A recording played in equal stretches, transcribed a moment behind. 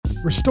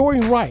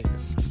restoring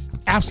rights,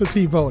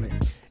 absentee voting,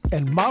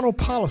 and model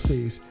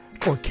policies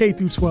for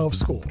K-12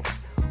 schools.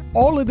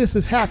 All of this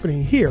is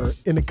happening here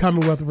in the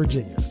Commonwealth of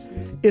Virginia.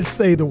 It's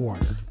Stay the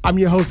Water. I'm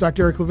your host,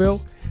 Dr. Eric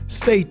LaVille.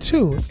 Stay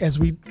tuned as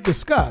we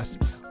discuss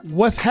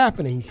what's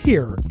happening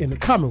here in the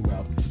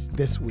Commonwealth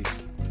this week.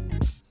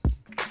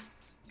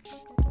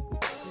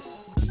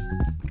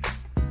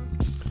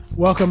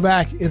 Welcome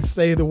back. It's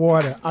Stay the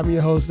Water. I'm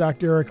your host,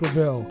 Dr. Eric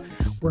LaVille.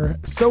 We're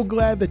so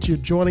glad that you're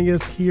joining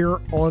us here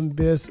on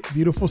this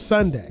beautiful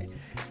Sunday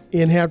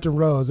in Hampton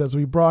Roads as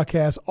we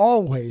broadcast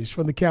always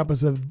from the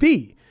campus of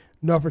the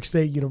Norfolk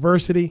State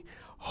University,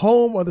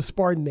 home of the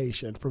Spartan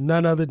Nation, from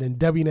none other than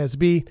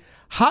WNSB,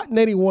 Hot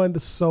 91, the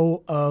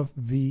soul of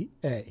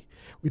VA.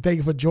 We thank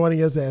you for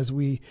joining us as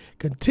we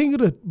continue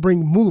to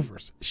bring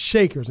movers,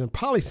 shakers, and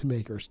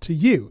policymakers to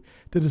you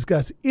to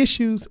discuss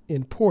issues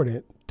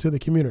important to the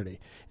community,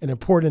 an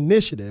important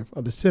initiative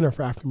of the Center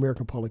for African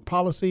American Public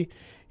Policy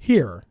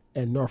here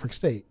at Norfolk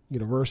State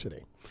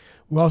University.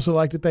 We also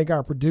like to thank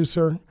our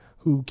producer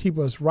who keep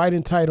us right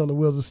and tight on the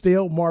wheels of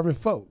steel, Marvin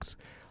Folks,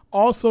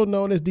 also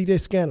known as DJ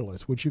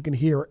Scandalous, which you can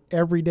hear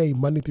every day,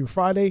 Monday through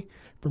Friday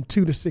from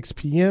 2 to 6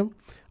 p.m.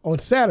 on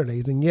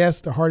Saturdays. And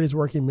yes, the hardest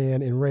working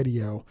man in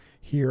radio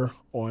here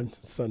on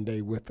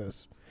Sunday with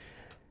us.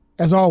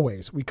 As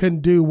always, we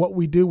couldn't do what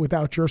we do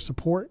without your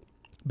support,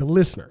 the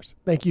listeners.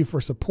 Thank you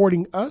for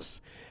supporting us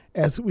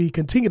as we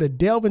continue to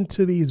delve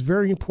into these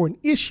very important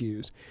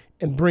issues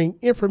and bring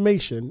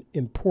information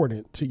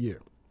important to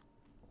you.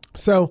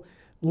 So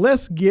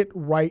let's get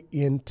right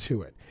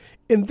into it.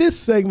 In this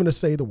segment of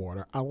Save the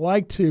Water, I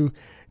like to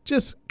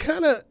just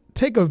kind of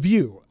take a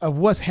view of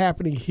what's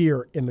happening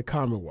here in the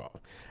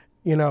Commonwealth.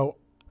 You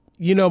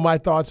know my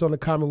thoughts on the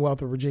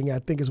Commonwealth of Virginia. I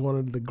think it's one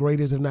of the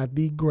greatest, if not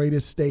the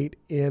greatest state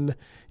in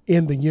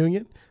the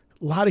Union.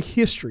 A lot of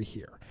history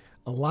here,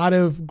 a lot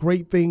of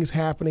great things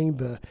happening.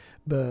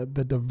 The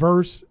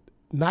diverse,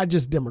 not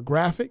just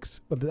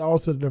demographics, but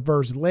also the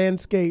diverse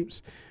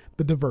landscapes,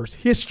 the diverse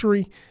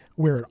history,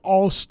 where it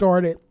all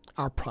started,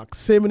 our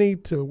proximity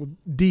to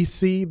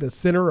D.C., the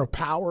center of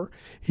power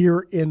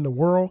here in the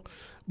world.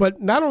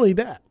 But not only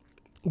that,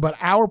 but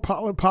our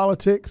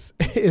politics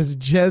is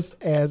just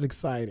as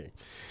exciting.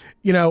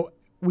 You know,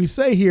 we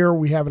say here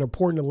we have an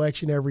important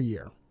election every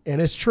year, and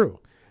it's true.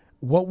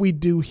 What we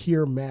do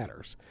here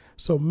matters.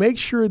 So make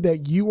sure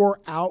that you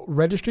are out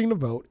registering to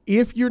vote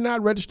if you're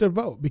not registered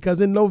to vote, because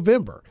in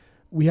November,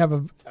 we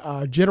have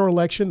a general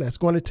election that's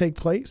going to take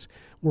place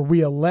where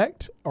we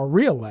elect or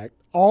re-elect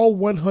all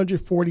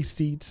 140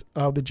 seats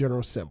of the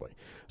General Assembly.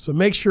 So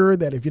make sure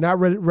that if you're not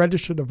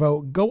registered to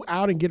vote, go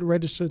out and get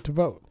registered to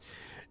vote.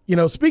 You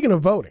know, speaking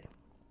of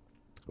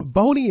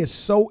voting is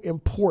so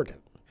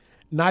important,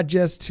 not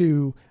just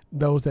to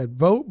those that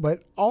vote,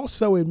 but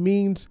also it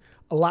means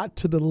a lot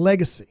to the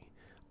legacy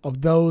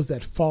of those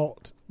that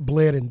fought,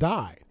 bled, and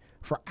died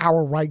for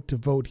our right to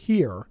vote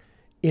here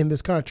in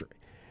this country.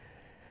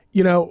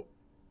 You know,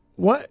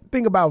 one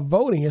thing about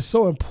voting is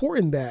so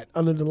important that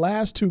under the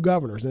last two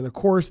governors, and of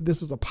course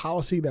this is a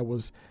policy that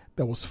was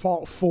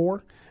fought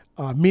for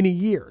many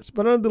years,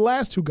 but under the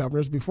last two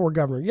governors before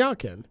Governor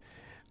Youngkin,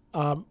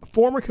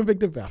 former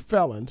convicted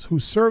felons who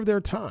served their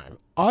time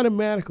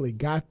automatically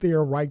got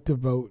their right to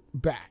vote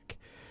back.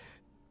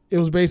 It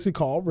was basically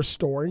called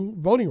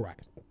restoring voting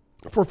rights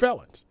for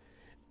felons.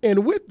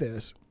 And with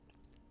this,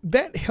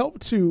 that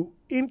helped to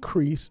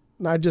increase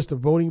not just the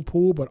voting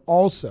pool, but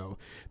also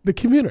the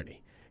community.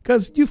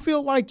 Because you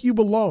feel like you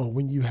belong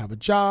when you have a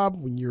job,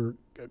 when you're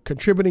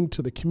contributing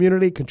to the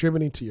community,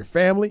 contributing to your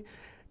family,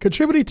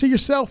 contributing to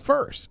yourself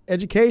first,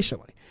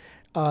 educationally,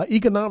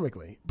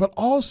 economically, but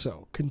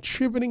also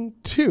contributing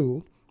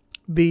to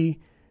the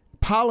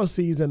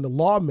policies and the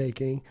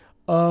lawmaking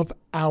of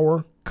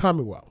our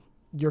Commonwealth,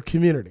 your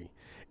community,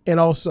 and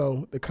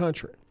also the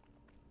country.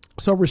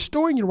 So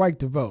restoring your right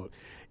to vote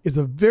is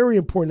a very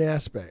important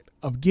aspect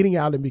of getting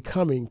out and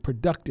becoming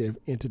productive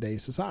in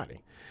today's society.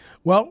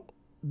 Well,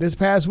 this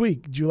past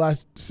week, July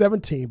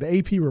 17th, the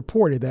AP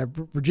reported that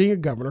Virginia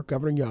Governor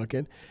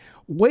Youngkin,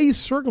 weighs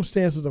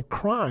circumstances of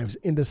crimes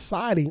in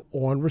deciding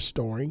on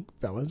restoring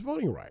felons'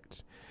 voting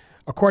rights.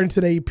 According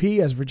to the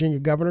AP, as Virginia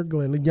Governor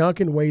Glenn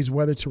Youngkin weighs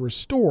whether to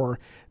restore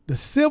the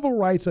civil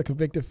rights of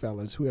convicted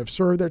felons who have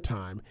served their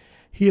time,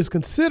 he is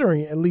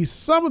considering at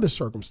least some of the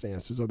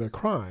circumstances of their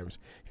crimes,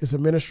 his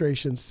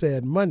administration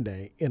said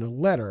Monday in a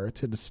letter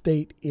to the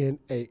state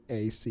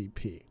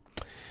NAACP.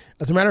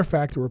 As a matter of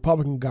fact, the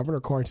Republican governor,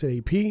 according to the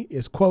AP,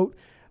 is, quote,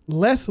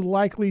 less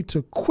likely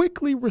to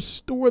quickly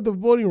restore the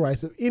voting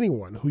rights of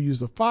anyone who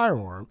used a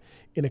firearm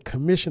in a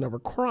commission of a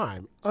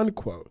crime,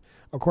 unquote,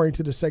 according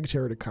to the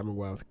Secretary of the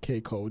Commonwealth, Kay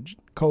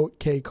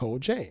Cole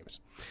James.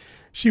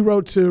 She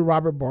wrote to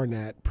Robert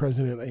Barnett,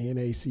 president of the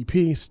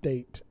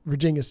NAACP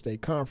Virginia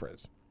State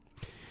Conference.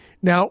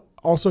 Now,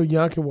 also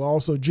Youngkin will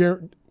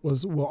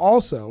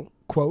also,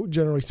 quote,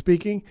 generally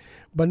speaking,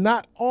 but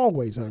not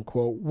always,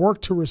 unquote,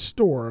 work to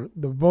restore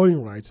the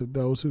voting rights of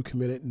those who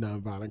committed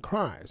nonviolent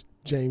crimes,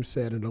 James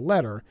said in a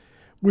letter,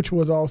 which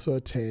was also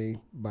obtained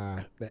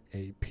by the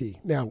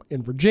AP. Now,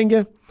 in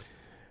Virginia,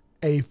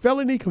 A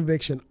felony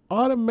conviction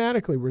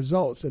automatically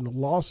results in the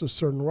loss of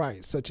certain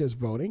rights, such as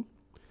voting,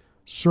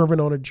 serving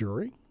on a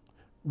jury,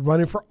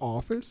 running for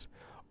office,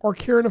 or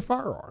carrying a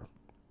firearm.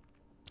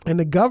 And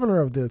the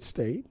governor of the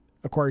state,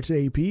 according to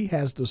the AP,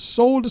 has the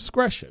sole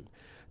discretion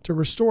to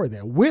restore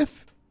them,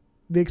 with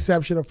the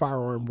exception of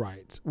firearm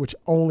rights, which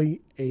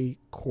only a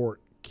court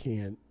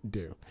can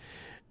do.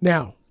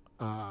 Now,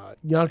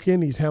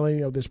 Youngkin, his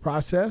handling of this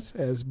process,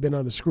 has been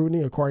under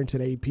scrutiny, according to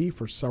the AP,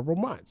 for several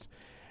months,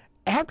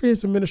 after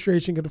his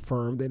administration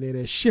confirmed that it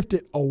has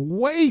shifted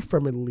away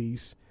from at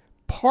least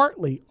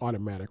partly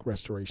automatic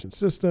restoration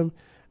system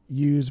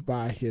used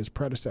by his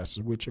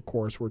predecessors, which, of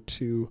course, were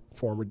two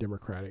former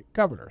Democratic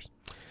governors.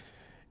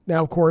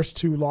 Now, of course,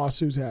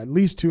 at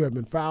least two have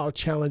been filed,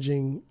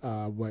 challenging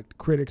what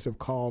critics have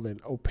called an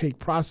opaque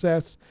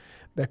process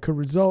that could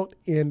result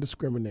in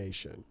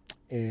discrimination.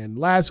 And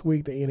last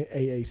week, the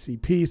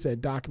NAACP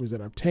said documents that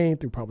are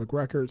obtained through public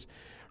records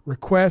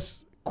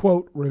requests,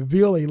 quote,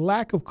 reveal a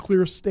lack of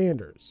clear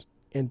standards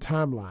and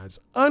timelines,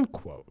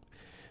 unquote,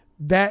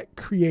 that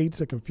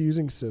creates a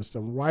confusing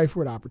system rife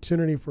with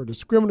opportunity for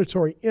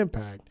discriminatory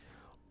impact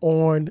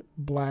on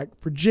Black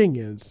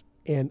Virginians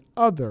and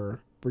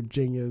other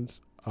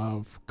Virginians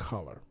of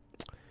color.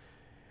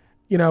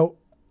 You know,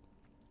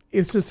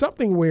 it's just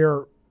something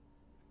where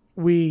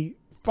we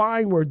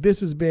find where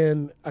this has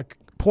been a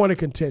point of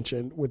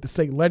contention with the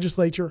state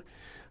legislature.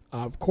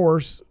 Of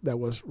course, that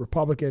was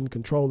Republican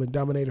controlled and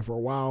dominated for a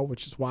while,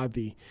 which is why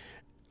the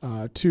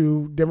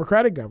two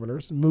Democratic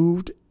governors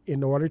moved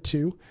in order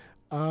to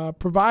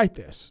provide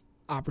this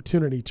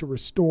opportunity to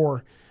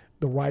restore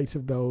the rights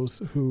of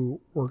those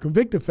who were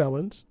convicted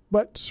felons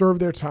but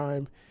served their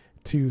time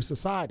to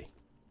society.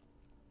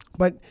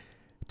 But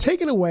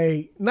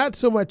not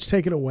so much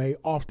taking away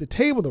off the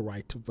table the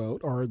right to vote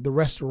or the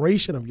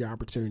restoration of your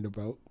opportunity to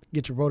vote,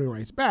 get your voting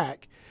rights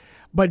back,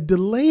 but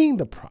delaying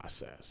the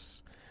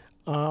process,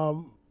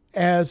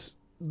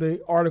 as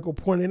the article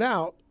pointed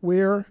out,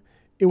 where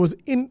there was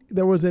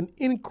an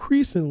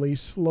increasingly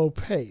slow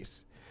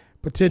pace,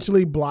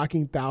 potentially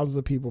blocking thousands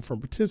of people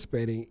from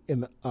participating in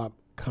the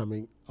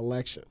upcoming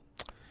election.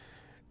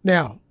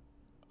 Now,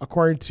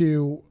 according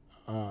to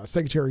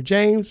Secretary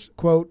James,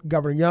 quote,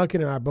 Governor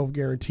Youngkin and I both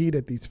guarantee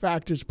that these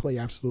factors play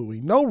absolutely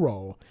no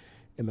role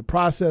in the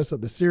process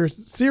of the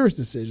serious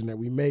decision that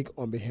we make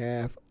on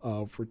behalf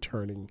of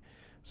returning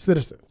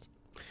citizens.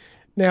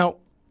 Now,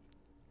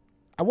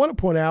 I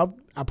pointed out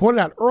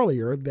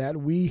earlier that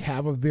we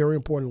have a very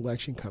important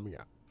election coming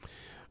up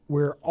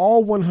where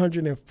all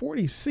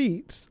 140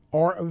 seats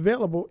are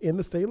available in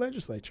the state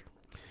legislature.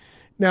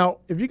 Now,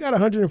 if you got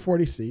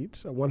 140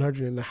 seats,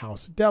 100 in the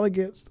House of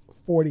Delegates,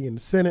 40 in the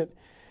Senate,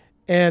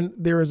 and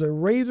there is a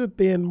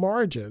razor-thin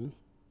margin,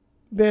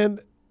 then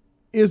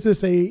is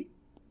this a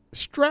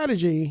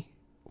strategy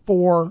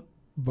for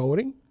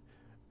voting,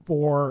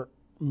 for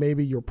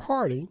maybe your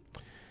party,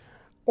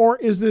 or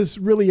is this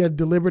really a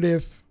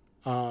deliberative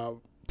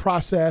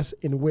process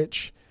in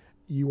which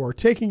you are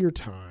taking your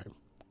time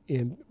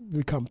and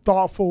become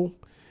thoughtful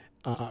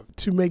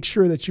to make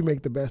sure that you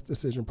make the best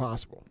decision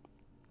possible?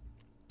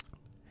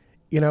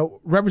 You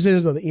know,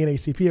 representatives of the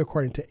NAACP,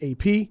 according to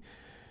AP,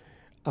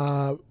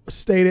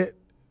 stated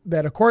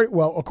that according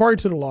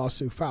to the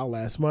lawsuit filed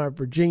last month,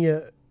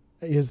 Virginia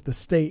is the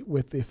state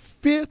with the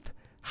fifth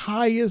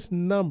highest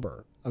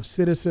number of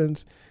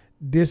citizens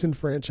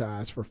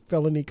disenfranchised for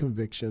felony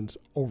convictions,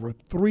 over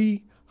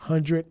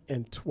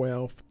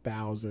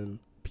 312,000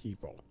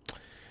 people.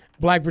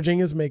 Black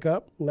Virginians make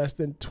up less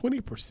than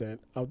 20%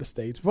 of the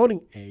state's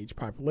voting age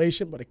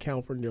population, but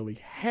account for nearly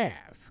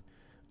half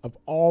of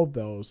all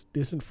those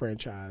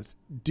disenfranchised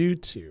due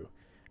to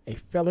a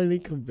felony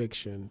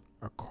conviction,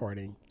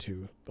 according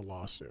to the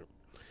lawsuit.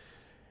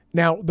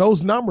 Now,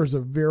 those numbers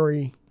are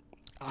very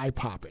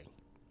eye-popping.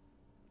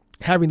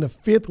 Having the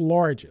fifth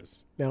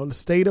largest, now in the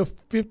state of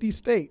 50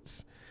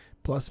 states,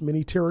 plus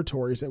many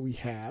territories that we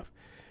have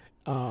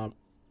and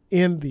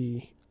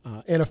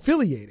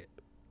affiliated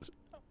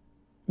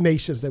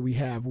nations that we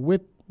have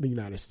with the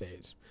United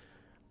States,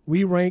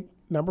 we rank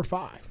number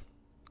 5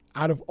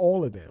 out of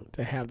all of them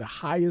to have the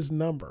highest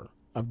number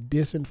of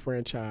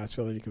disenfranchised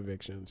felony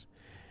convictions.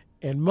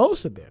 And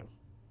most of them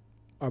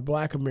are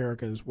Black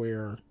Americans,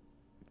 where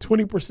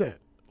 20%,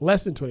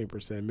 less than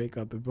 20%, make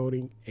up the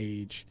voting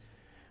age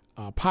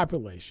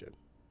population,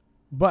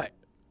 but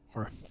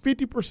are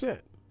 50%,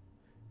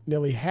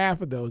 nearly half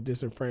of those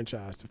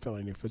disenfranchised to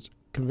felony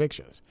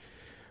convictions.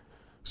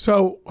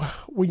 So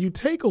when you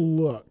take a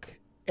look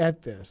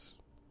at this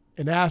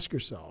and ask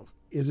yourself,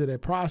 is it a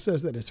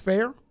process that is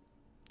fair?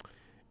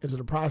 Is it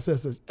a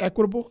process that's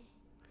equitable?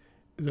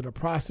 Is it a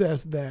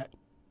process that,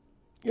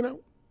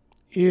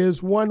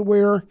 is one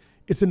where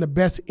it's in the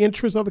best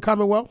interest of the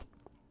Commonwealth?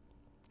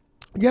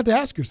 You have to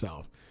ask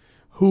yourself,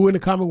 who in the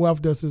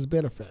Commonwealth does this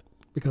benefit?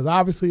 Because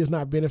obviously it's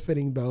not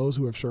benefiting those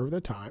who have served their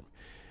time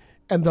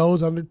and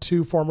those under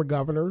two former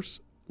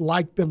governors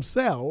like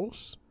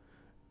themselves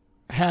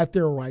had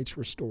their rights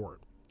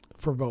restored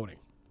for voting.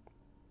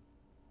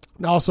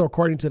 And also,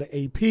 according to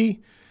the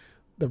AP,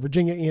 the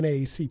Virginia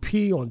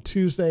NAACP on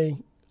Tuesday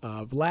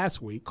of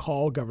last week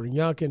called Governor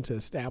Youngkin to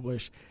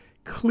establish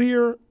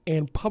clear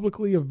and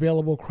publicly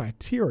available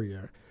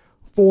criteria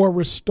for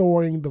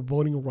restoring the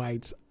voting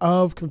rights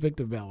of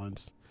convicted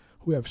felons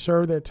who have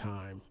served their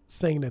time,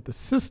 saying that the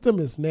system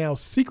is now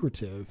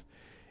secretive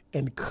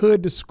and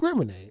could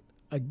discriminate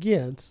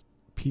against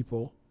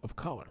people of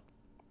color.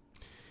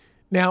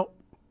 Now,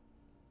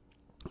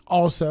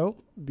 also,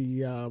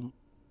 the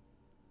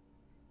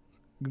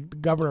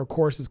governor, of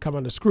course, has come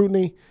under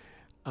scrutiny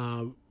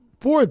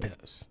for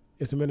this.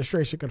 His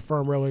administration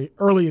confirmed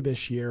earlier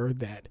this year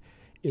that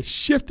it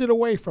shifted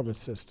away from a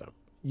system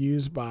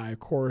used by, of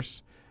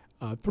course,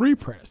 3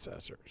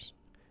 predecessors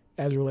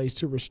as it relates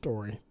to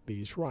restoring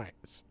these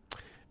rights.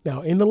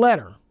 Now, in the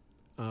letter,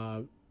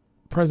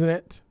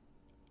 President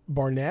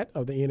Barnett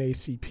of the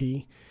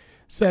NAACP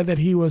said that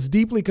he was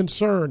deeply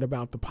concerned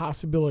about the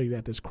possibility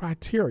that this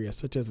criteria,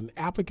 such as an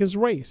applicant's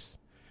race,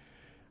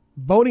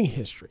 voting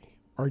history,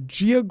 or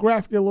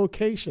geographical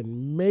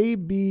location, may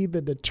be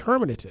the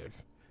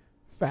determinative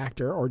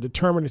factor or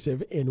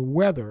determinative in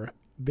whether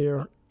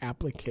their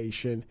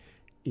application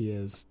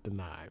is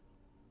denied.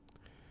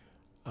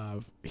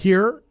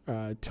 Here,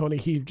 Tony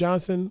Heath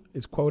Johnson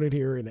is quoted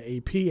here in the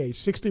AP, age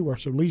 60,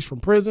 was released from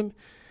prison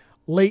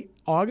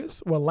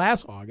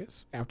last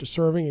August, after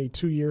serving a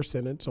 2-year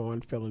sentence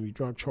on felony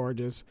drug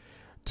charges.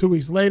 2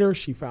 weeks later,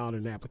 she filed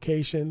an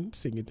application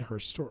seeking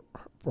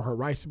for her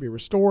rights to be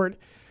restored.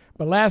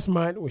 But last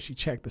month, when she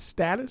checked the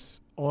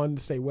status on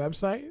the state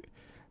website,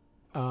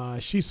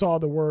 she saw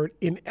the word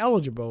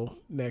ineligible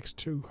next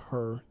to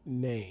her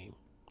name.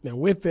 Now,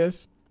 with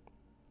this,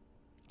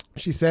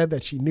 she said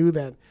that she knew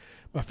that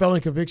my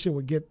felony conviction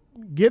would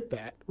get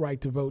that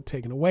right to vote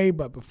taken away,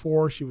 but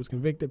before she was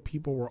convicted,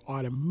 people were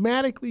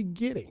automatically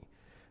getting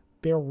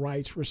their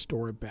rights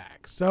restored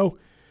back. So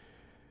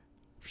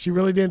she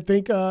really didn't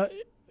think that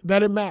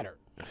it mattered.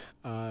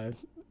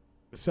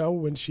 So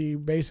when she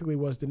basically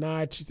was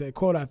denied, she said,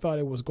 quote, "I thought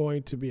it was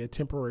going to be a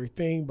temporary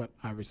thing, but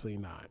obviously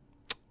not."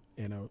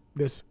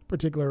 This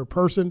particular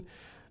person,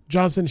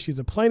 Johnson, she's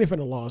a plaintiff in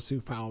a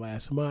lawsuit filed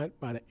last month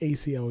by the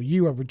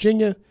ACLU of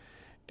Virginia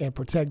and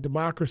Protect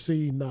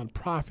Democracy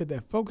nonprofit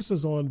that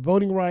focuses on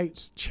voting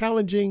rights,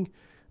 challenging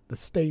the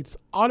state's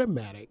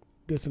automatic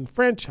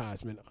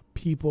disenfranchisement of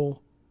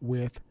people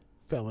with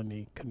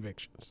felony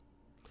convictions.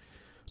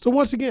 So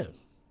once again,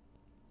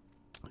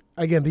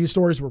 these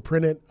stories were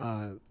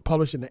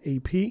published in the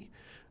AP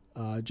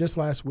just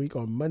last week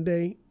on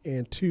Monday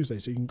and Tuesday,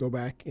 so you can go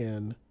back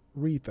and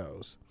read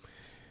those.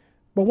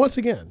 But once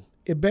again,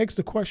 it begs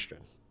the question,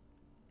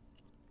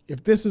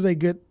 if this is a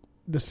good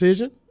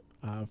decision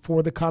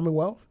for the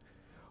Commonwealth,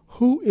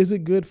 who is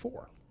it good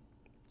for?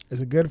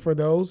 Is it good for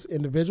those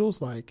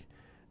individuals like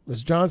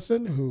Ms.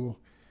 Johnson, who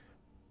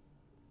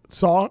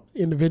saw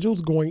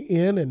individuals going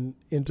in and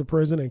into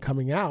prison and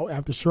coming out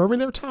after serving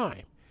their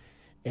time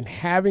and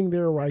having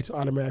their rights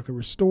automatically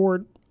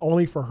restored,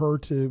 only for her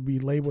to be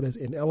labeled as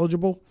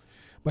ineligible,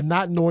 but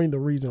not knowing the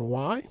reason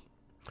why?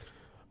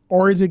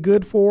 Or is it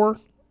good for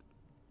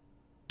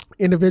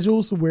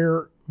individuals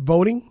where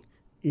voting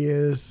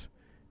is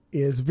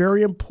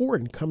very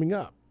important coming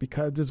up,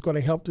 because it's going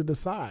to help to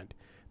decide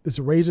this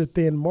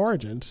razor-thin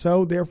margin?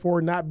 So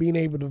therefore, not being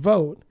able to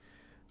vote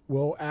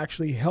will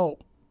actually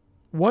help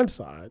one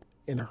side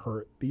and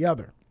hurt the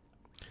other.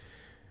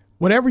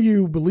 Whatever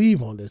you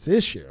believe on this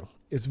issue,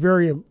 it's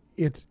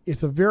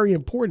a very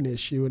important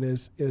issue, and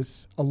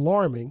is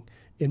alarming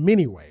in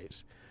many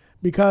ways,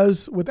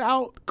 because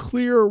without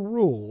clear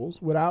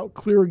rules, without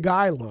clear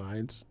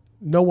guidelines,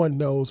 no one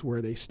knows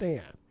where they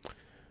stand.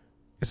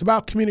 It's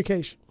about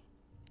communication,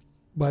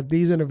 but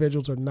these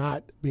individuals are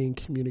not being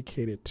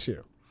communicated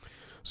to.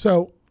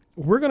 So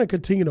we're going to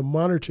continue to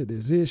monitor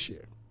this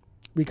issue,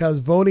 because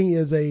voting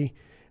is a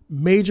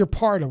major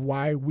part of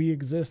why we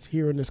exist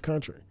here in this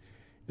country.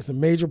 It's a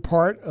major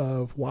part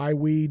of why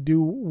we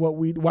do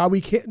why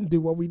we can't do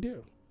what we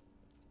do.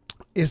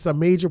 It's a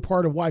major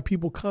part of why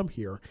people come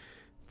here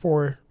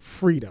for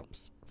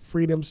freedoms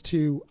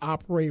to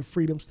operate,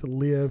 freedoms to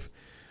live,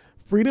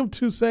 freedom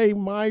to say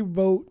my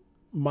vote,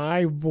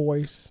 my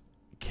voice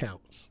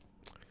counts.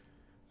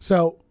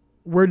 So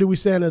where do we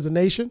stand as a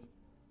nation?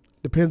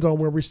 Depends on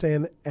where we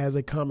stand as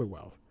a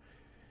Commonwealth.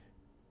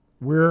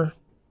 We're,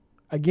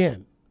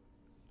 again,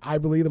 I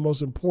believe the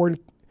most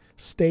important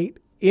state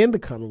in the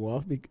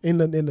Commonwealth, in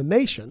the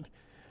nation,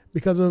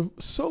 because of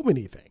so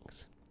many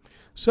things.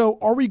 So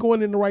are we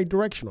going in the right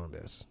direction on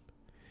this?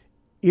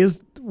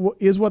 Is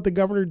what the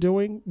governor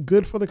doing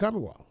good for the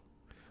Commonwealth?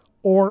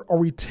 Or are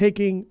we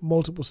taking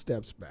multiple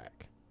steps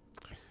back?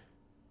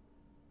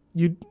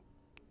 You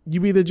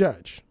be the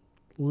judge.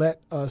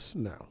 Let us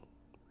know.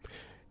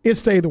 It's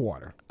Stay the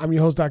Water. I'm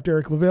your host, Dr.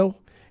 Eric LaVille,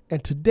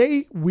 and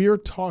today we're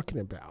talking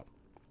about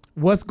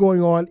what's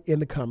going on in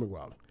the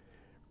Commonwealth.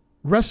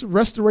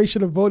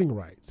 Restoration of voting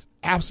rights,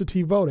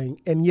 absentee voting,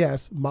 and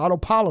yes, model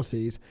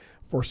policies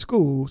for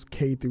schools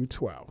K through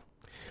 12.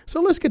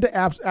 So let's get to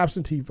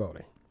absentee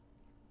voting.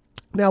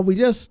 Now, we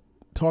just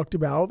talked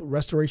about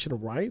restoration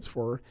of rights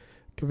for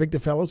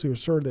convicted felons who have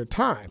served their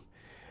time.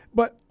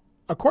 But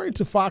according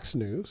to Fox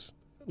News,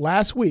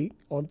 last week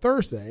on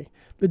Thursday,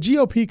 the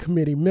GOP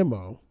committee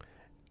memo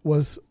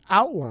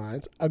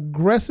outlines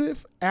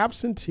aggressive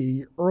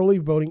absentee early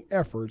voting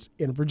efforts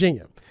in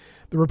Virginia.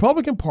 The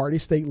Republican Party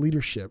State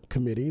Leadership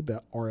Committee,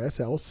 the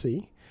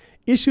RSLC,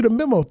 issued a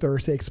memo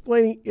Thursday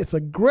explaining its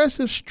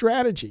aggressive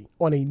strategy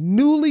on a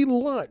newly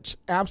launched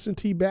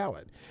absentee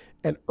ballot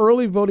and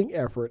early voting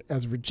effort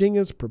as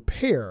Virginians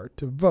prepare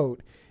to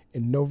vote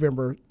in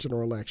November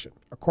general election.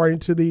 According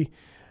to the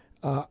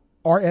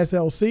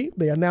RSLC,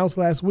 they announced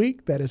last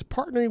week that it's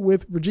partnering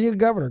with Virginia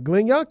Governor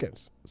Glenn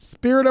Youngkin's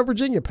Spirit of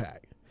Virginia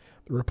PAC,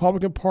 the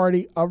Republican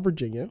Party of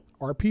Virginia,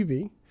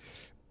 RPV,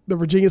 the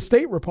Virginia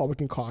State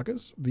Republican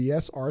Caucus,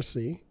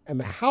 VSRC, and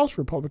the House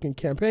Republican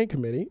Campaign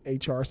Committee,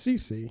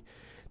 HRCC,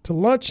 to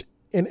launch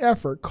an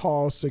effort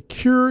called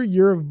Secure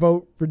Your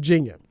Vote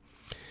Virginia.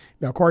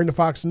 Now, according to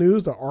Fox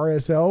News, the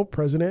RSL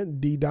President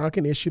D.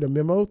 Duncan issued a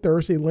memo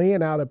Thursday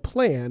laying out a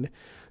plan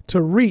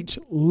to reach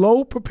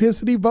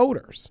low-propensity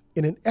voters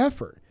in an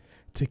effort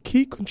to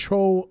keep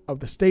control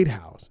of the State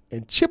House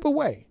and chip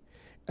away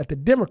at the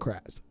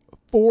Democrats'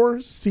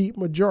 4-seat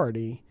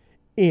majority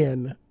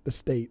in the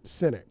state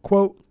Senate.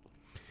 Quote,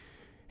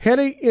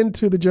 heading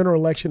into the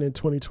general election in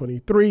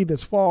 2023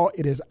 this fall,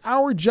 it is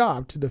our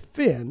job to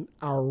defend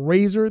our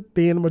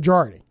razor-thin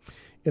majority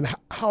in the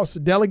House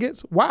of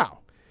Delegates,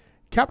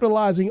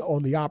 capitalizing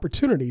on the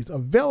opportunities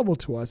available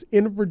to us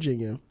in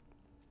Virginia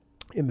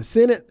in the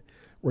Senate,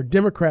 where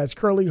Democrats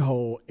currently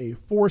hold a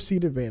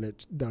 4-seat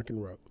advantage, Duncan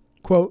wrote.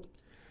 Quote,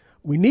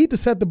 we need to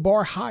set the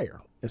bar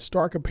higher and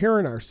start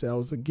comparing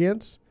ourselves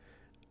against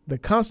the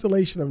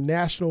constellation of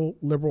national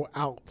liberal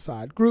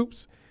outside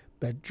groups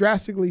that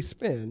drastically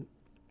outspent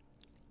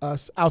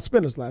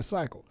us last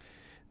cycle.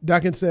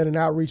 Duncan said an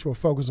outreach will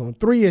focus on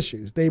 3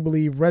 issues they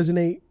believe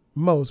resonate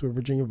most with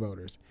Virginia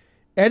voters: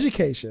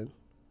 education,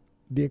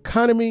 the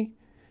economy,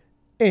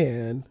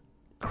 and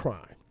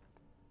crime.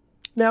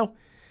 Now,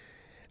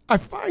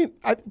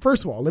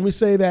 first of all, let me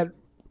say that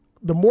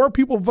the more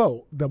people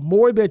vote, the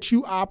more that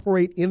you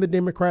operate in the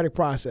democratic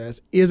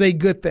process is a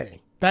good thing.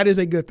 That is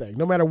a good thing.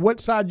 No matter what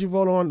side you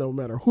vote on, no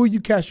matter who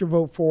you cast your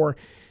vote for,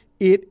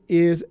 it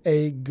is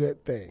a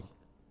good thing.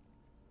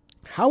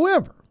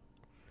 However,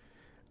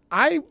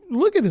 I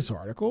look at this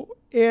article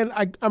and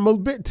I'm a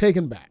bit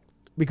taken back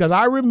because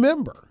I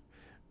remember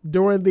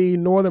during the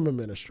Northam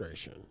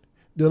administration,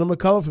 during the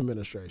McAuliffe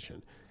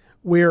administration,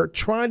 where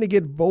trying to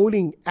get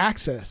voting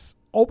access,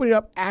 opening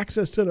up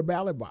access to the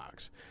ballot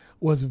box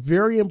was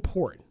very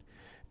important.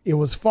 It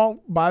was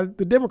fought by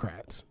the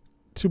Democrats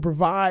to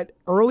provide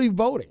early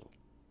voting,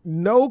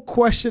 no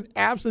question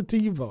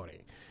absentee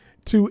voting,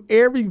 to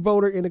every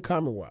voter in the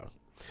Commonwealth.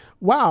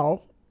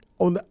 While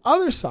on the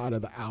other side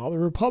of the aisle, the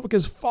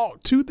Republicans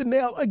fought tooth and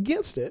nail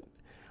against it,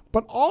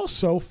 but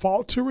also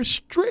fought to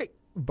restrict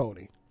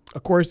voting.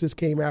 Of course, this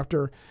came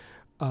after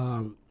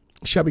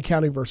Shelby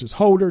County versus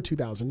Holder,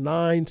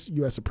 2009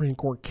 U.S. Supreme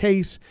Court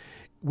case,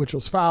 which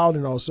was filed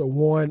and also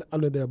won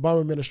under the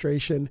Obama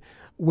administration,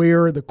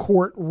 where the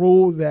court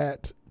ruled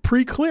that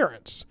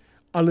pre-clearance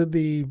under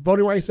the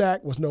Voting Rights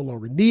Act was no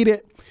longer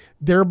needed,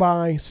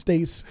 thereby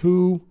states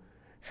who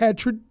had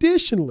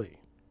traditionally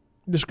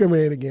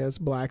discriminated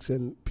against blacks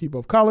and people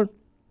of color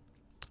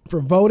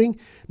from voting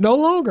no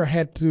longer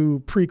had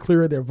to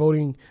pre-clear their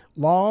voting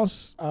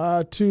laws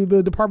to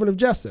the Department of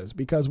Justice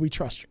because we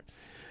trust you.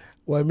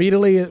 Well,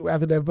 immediately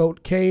after that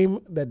vote came,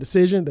 that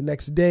decision, the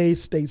next day,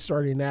 states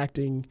started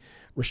enacting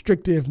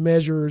restrictive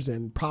measures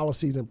and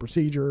policies and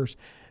procedures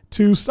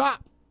to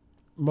stop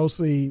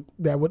mostly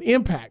that would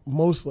impact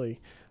mostly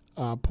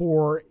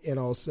poor and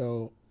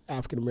also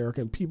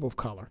African-American people of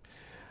color.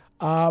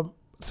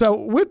 So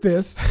with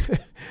this,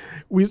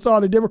 we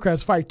saw the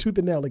Democrats fight tooth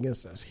and nail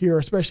against us here,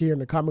 especially here in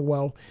the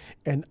Commonwealth.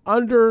 And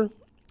under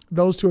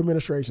those 2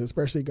 administrations,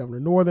 especially Governor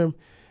Northam,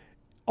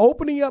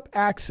 opening up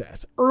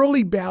access,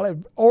 early ballot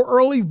or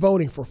early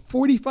voting for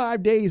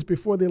 45 days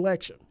before the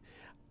election,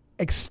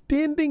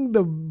 extending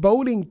the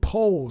voting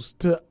polls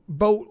to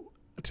vote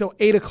until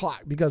 8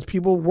 o'clock because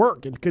people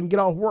work and couldn't get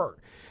off work.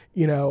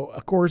 You know,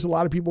 of course, a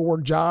lot of people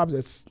work jobs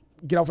that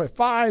get off at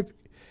 5.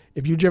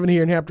 If you've driven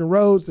here in Hampton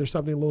Roads, there's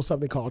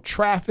something called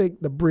traffic,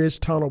 the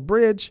tunnel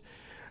bridge.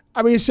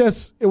 I mean,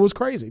 it was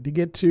crazy to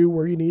get to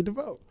where you need to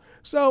vote.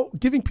 So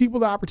giving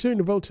people the opportunity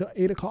to vote till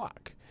 8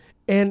 o'clock.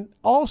 And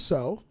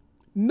also,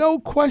 no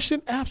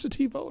question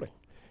absentee voting.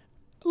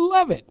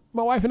 Love it.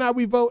 My wife and I,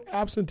 we vote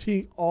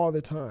absentee all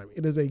the time.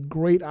 It is a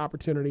great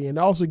opportunity and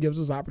also gives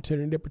us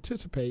opportunity to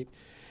participate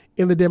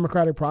in the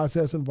democratic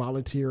process and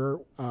volunteer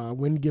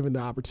when given the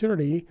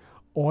opportunity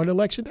on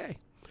Election Day.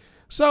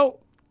 So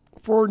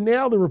for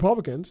now, the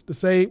Republicans to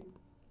say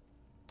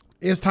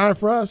it's time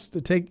for us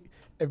to take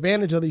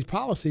advantage of these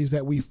policies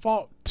that we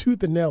fought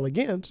tooth and nail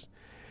against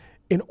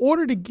in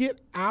order to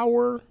get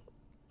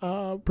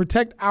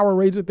protect our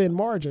razor-thin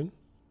margin,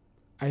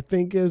 I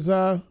think is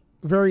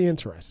very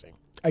interesting.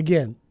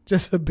 Again,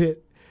 just a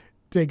bit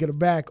taken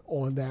aback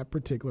on that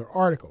particular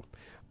article.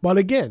 But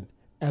again,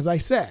 as I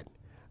said,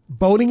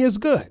 voting is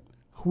good.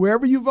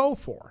 Whoever you vote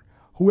for,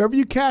 whoever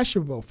you cast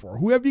your vote for,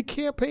 whoever you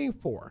campaign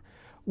for,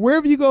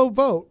 wherever you go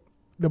vote,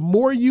 the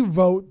more you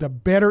vote, the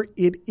better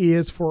it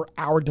is for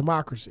our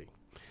democracy.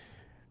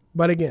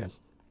 But again,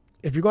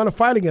 if you're going to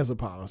fight against a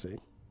policy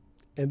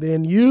and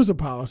then use a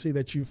policy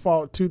that you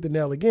fought tooth and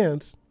nail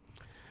against,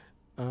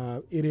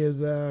 it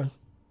is,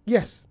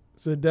 yes.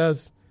 So it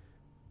does,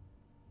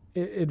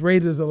 it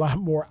raises a lot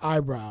more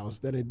eyebrows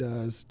than it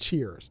does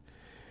cheers.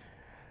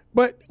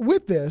 But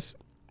with this,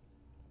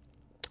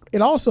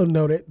 it also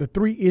noted the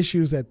three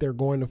issues that they're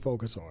going to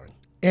focus on: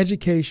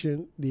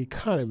 education, the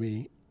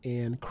economy,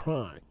 and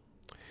crime.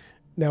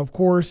 Now, of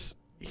course,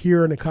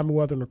 here in the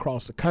Commonwealth and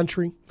across the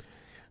country,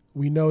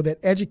 we know that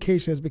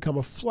education has become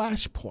a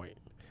flashpoint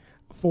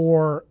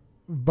for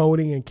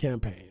voting and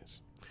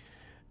campaigns.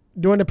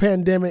 During the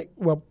pandemic,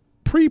 well,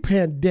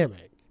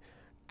 pre-pandemic,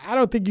 I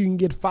don't think you can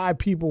get 5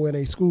 people in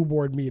a school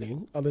board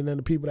meeting other than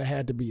the people that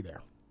had to be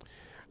there,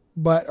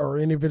 or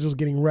individuals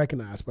getting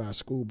recognized by a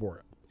school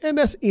board. And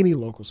that's any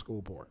local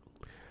school board.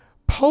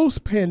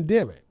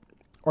 Post-pandemic,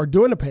 or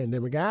during the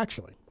pandemic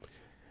actually,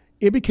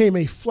 it became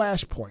a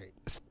flashpoint,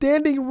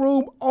 standing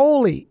room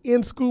only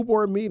in school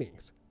board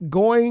meetings,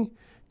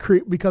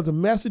 because of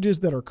messages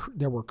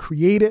that were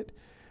created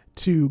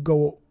to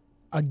go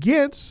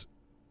against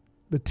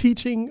the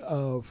teaching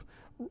of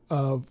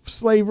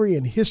slavery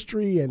and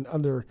history and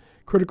under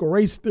critical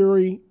race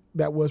theory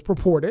that was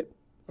purported,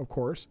 of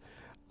course,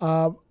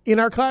 in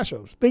our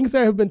classrooms, things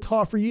that have been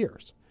taught for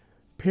years.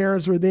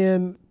 Parents were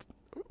then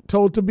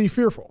told to be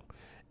fearful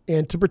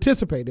and to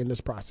participate in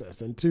this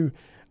process and to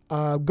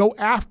go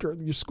after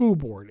your school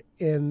board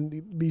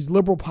and these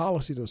liberal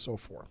policies and so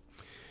forth.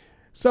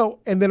 So,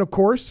 and then of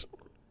course,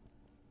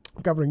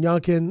 Governor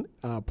Youngkin,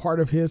 part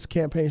of his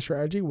campaign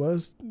strategy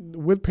was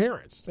with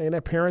parents, saying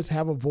that parents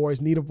have a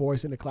voice, need a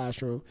voice in the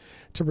classroom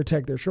to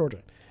protect their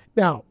children.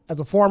 Now,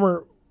 as a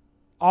former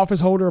office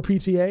holder of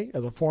PTA,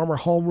 as a former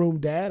homeroom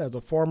dad, as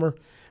a former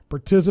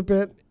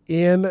participant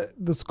in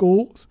the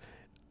schools,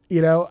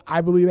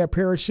 I believe that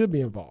parents should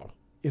be involved.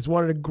 It's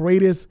one of the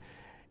greatest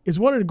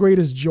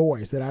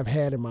joys that I've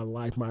had in my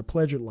life, my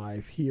pleasured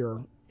life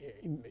here,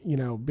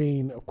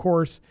 being, of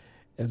course,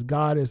 as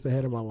God is the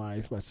head of my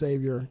life, my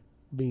Savior,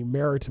 being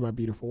married to my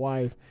beautiful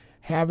wife,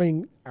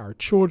 having our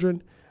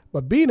children,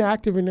 but being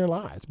active in their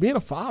lives, being a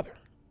father.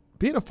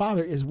 Being a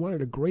father is one of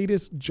the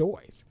greatest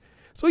joys.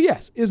 So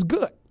yes, it's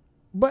good.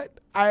 But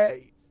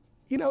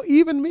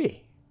even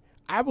me,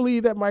 I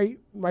believe that my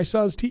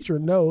son's teacher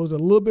knows a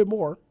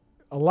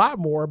lot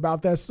more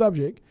about that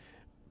subject,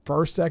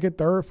 first, second,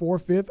 third,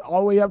 fourth, fifth, all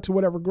the way up to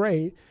whatever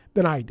grade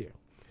than I do.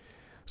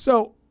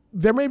 So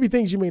there may be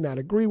things you may not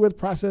agree with,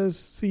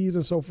 processes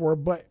and so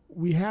forth, but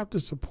we have to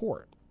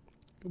support.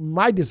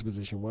 My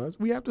disposition was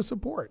we have to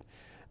support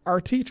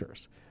our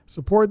teachers,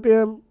 support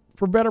them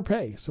for better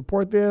pay,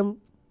 support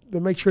them to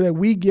make sure that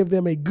we give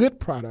them a good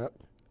product.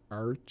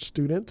 Our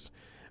students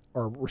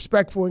are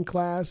respectful in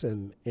class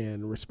and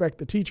respect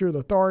the teacher, the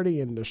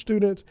authority, and their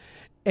students,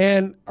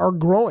 and are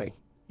growing,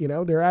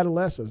 their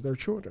adolescents, their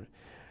children,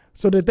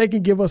 so that they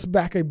can give us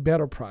back a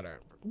better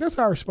product. That's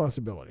our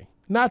responsibility,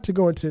 not to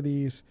go into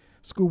these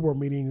school board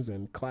meetings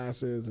and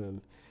classes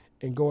and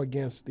go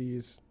against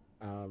these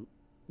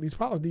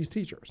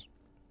teachers.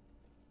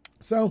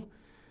 So,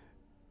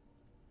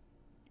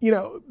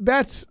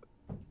 that's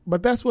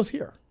what's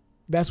here.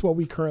 That's what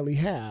we currently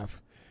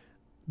have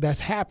that's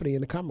happening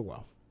in the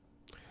Commonwealth.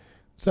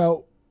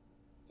 So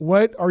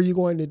what are you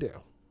going to do?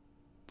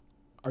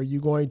 Are you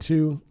going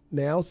to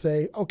now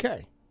say,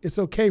 okay, it's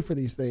okay for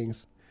these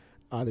things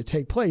to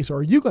take place? Or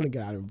are you going to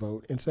get out and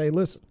vote and say,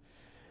 listen,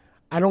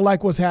 I don't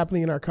like what's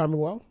happening in our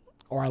Commonwealth,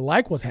 or I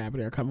like what's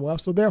happening in our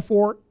Commonwealth. So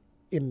therefore,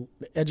 in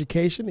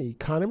education, the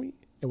economy,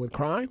 and with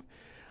crime,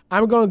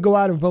 I'm going to go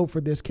out and vote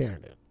for this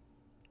candidate.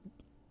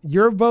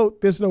 Your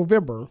vote this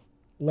November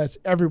lets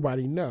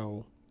everybody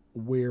know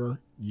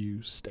where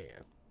you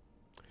stand.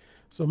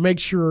 So make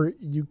sure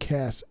you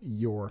cast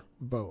your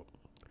vote.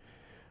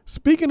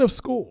 Speaking of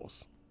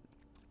schools,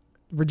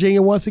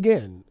 Virginia once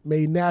again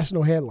made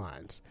national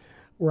headlines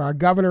where our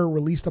governor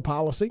released a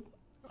policy,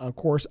 of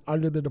course,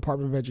 under the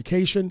Department of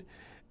Education,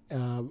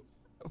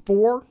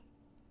 for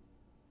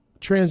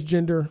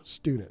transgender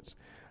students.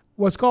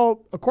 What's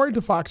called, according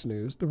to Fox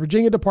News, the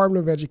Virginia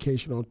Department of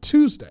Education on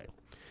Tuesday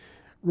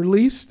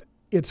released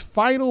its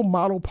final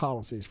model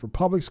policies for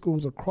public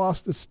schools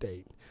across the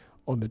state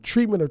on the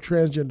treatment of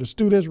transgender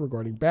students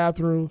regarding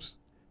bathrooms,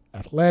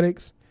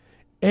 athletics,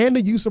 and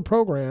the use of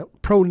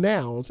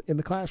pronouns in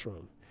the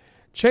classroom.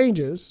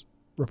 Changes,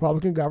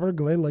 Republican Governor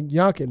Glenn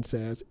Youngkin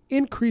says,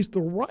 increase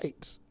the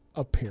rights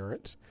of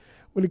parents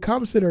when it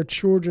comes to their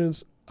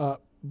children's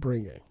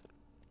upbringing.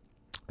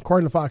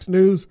 According to Fox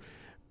News,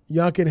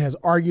 Youngkin has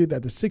argued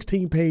that the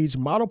 16-page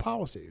model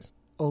policies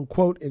on,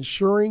 quote,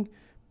 ensuring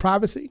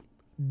privacy,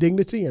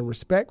 dignity, and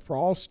respect for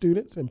all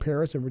students and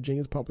parents in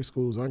Virginia's public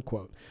schools,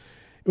 unquote.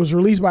 It was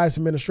released by its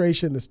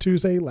administration this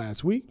Tuesday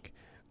last week.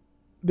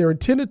 They're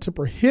intended to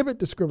prohibit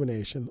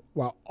discrimination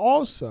while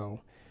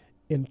also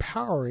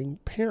empowering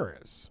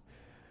parents.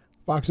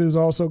 Fox News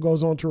also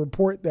goes on to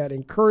report that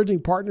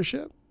encouraging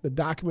partnership, the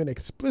document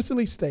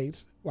explicitly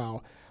states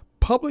while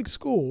public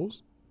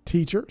schools,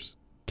 teachers,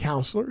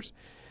 counselors,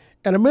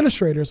 and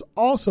administrators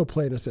also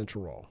play an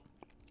essential role.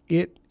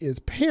 It is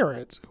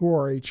parents who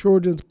are a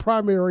children's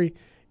primary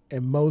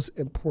and most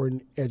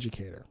important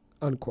educator,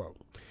 unquote.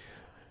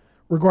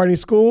 Regarding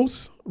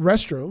schools,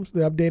 restrooms,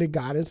 the updated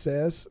guidance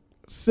says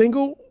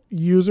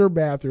single-user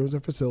bathrooms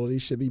and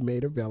facilities should be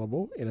made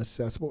available in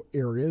accessible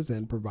areas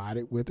and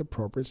provided with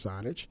appropriate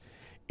signage,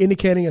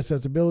 indicating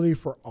accessibility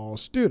for all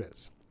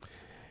students.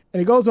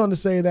 And it goes on to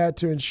say that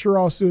to ensure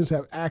all students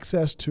have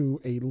access to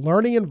a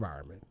learning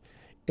environment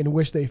in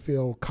which they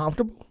feel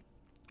comfortable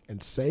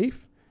and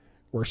safe,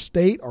 where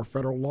state or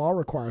federal law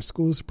requires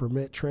schools to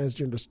permit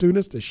transgender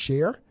students to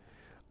share,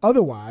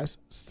 otherwise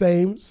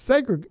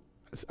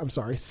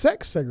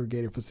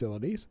sex-segregated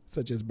facilities,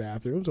 such as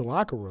bathrooms or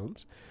locker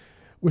rooms,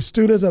 with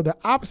students of the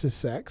opposite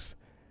sex,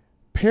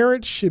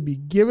 parents should be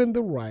given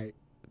the right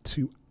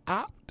to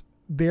opt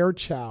their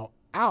child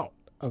out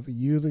of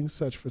using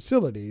such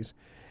facilities,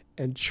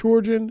 and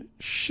children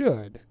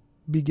should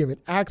be given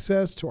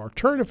access to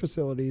alternative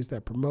facilities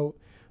that promote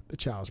the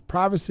child's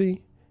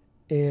privacy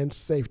and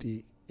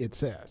safety, it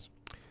says.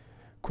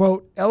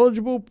 Quote,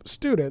 eligible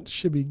students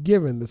should be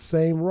given the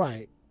same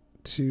right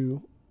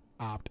to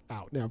opt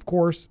out. Now, of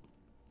course,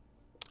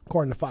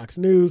 according to Fox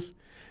News,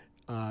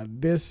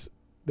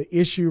 the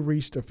issue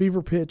reached a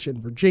fever pitch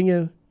in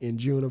Virginia in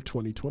June of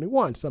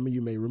 2021. Some of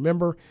you may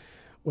remember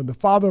when the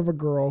father of a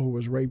girl who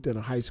was raped in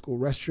a high school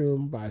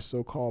restroom by a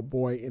so-called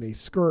boy in a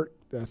skirt,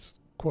 that's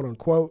quote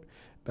unquote,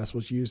 that's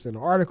what's used in the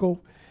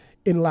article,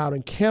 in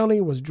Loudoun County,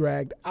 was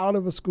dragged out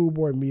of a school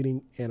board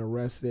meeting and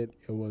arrested.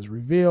 It was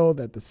revealed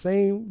that the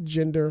same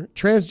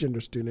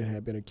transgender student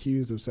had been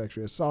accused of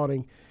sexually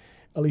assaulting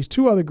at least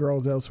 2 other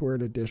girls elsewhere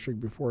in the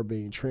district before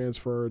being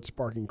transferred,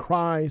 sparking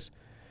cries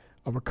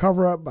of a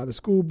cover-up by the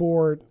school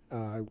board.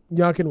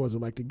 Youngkin was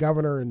elected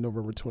governor in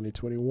November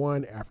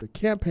 2021 after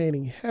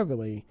campaigning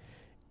heavily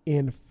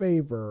in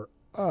favor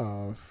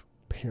of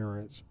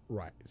parents'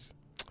 rights.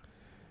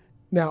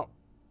 Now,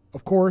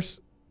 of course,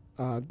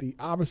 the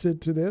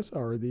opposite to this,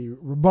 or the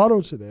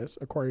rebuttal to this,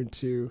 according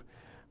to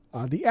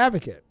The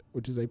Advocate,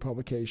 which is a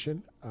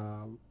publication,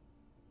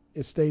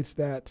 it states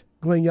that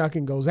Glenn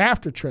Youngkin goes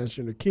after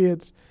transgender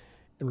kids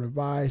and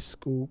revised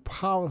school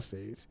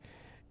policies.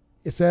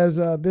 It says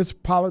this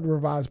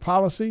revised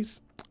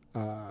policies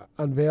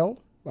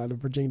unveiled by the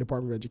Virginia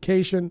Department of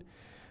Education,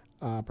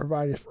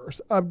 providing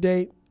first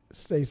update,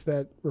 states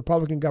that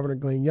Republican Governor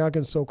Glenn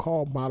Youngkin's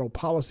so-called model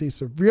policies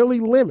severely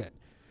limit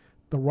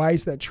the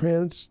rights that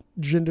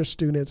transgender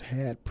students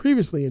had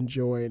previously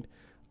enjoyed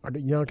under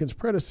Youngkin's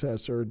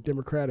predecessor,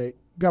 Democratic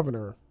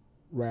Governor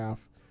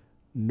Ralph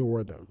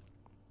Northam.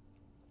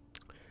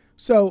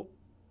 So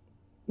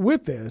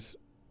with this,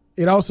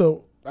 it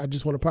also, I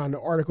just want to point out the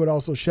article, it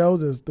also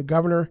shows as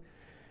governor,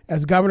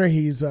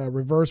 he's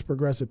reversed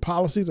progressive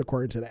policies,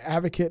 according to The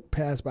Advocate,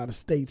 passed by the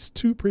state's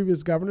 2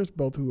 previous governors,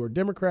 both who are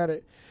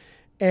Democratic.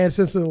 And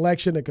since the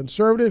election, the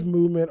conservative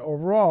movement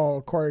overall,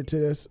 according to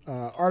this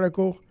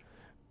article,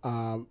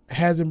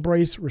 has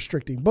embraced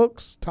restricting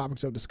books,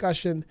 topics of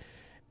discussion,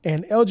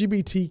 and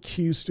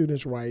LGBTQ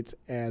students' rights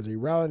as a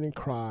rallying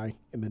cry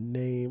in the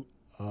name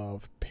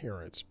of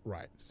parents'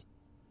 rights.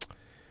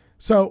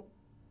 So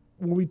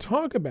when we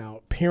talk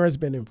about parents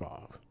being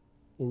involved,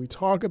 when we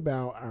talk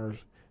about our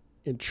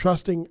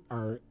entrusting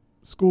our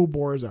school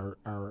boards,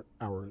 our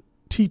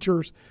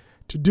teachers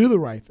to do the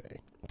right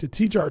thing, to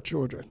teach our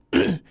children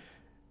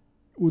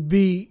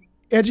the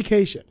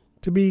education,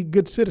 to be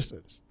good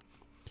citizens,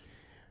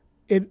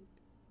 it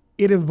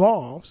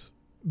involves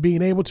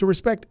being able to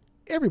respect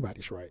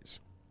everybody's rights.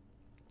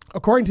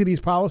 According to these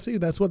policies,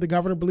 that's what the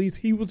governor believes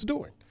he was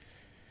doing.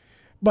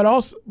 But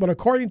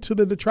according to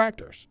the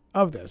detractors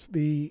of this,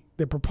 the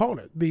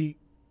proponent,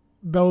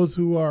 those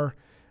who are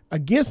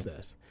against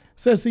this,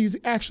 says he's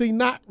actually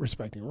not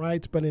respecting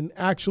rights, but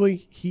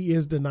actually he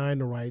is denying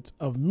the rights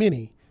of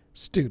many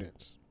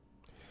students.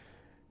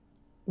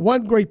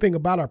 One great thing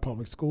about our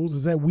public schools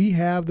is that we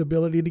have the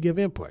ability to give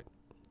input.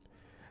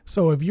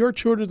 So if your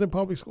children's in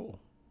public school,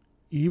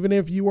 even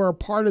if you are a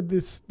part of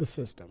the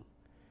system,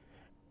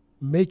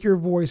 make your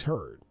voice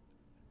heard.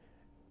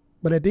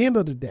 But at the end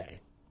of the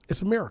day,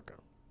 it's America.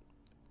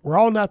 We're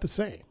all not the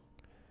same.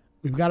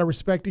 We've got to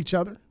respect each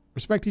other,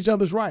 respect each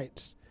other's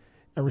rights,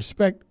 and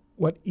respect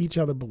what each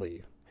other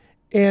believe.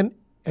 And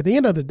at the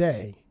end of the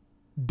day,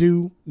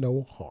 do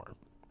no harm.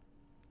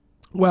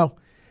 Well,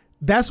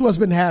 that's what's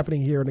been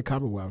happening here in the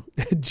Commonwealth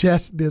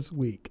just this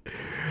week.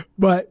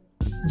 But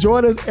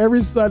join us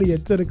every Sunday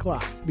at 10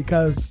 o'clock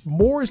because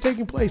more is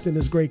taking place in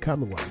this great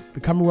Commonwealth,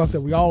 the Commonwealth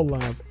that we all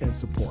love and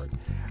support.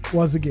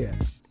 Once again,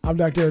 I'm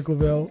Dr. Eric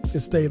LaVille.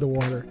 It's Stay the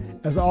Water.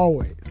 As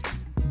always,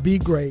 be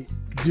great,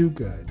 do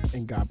good,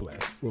 and God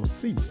bless. We'll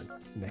see you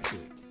next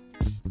week.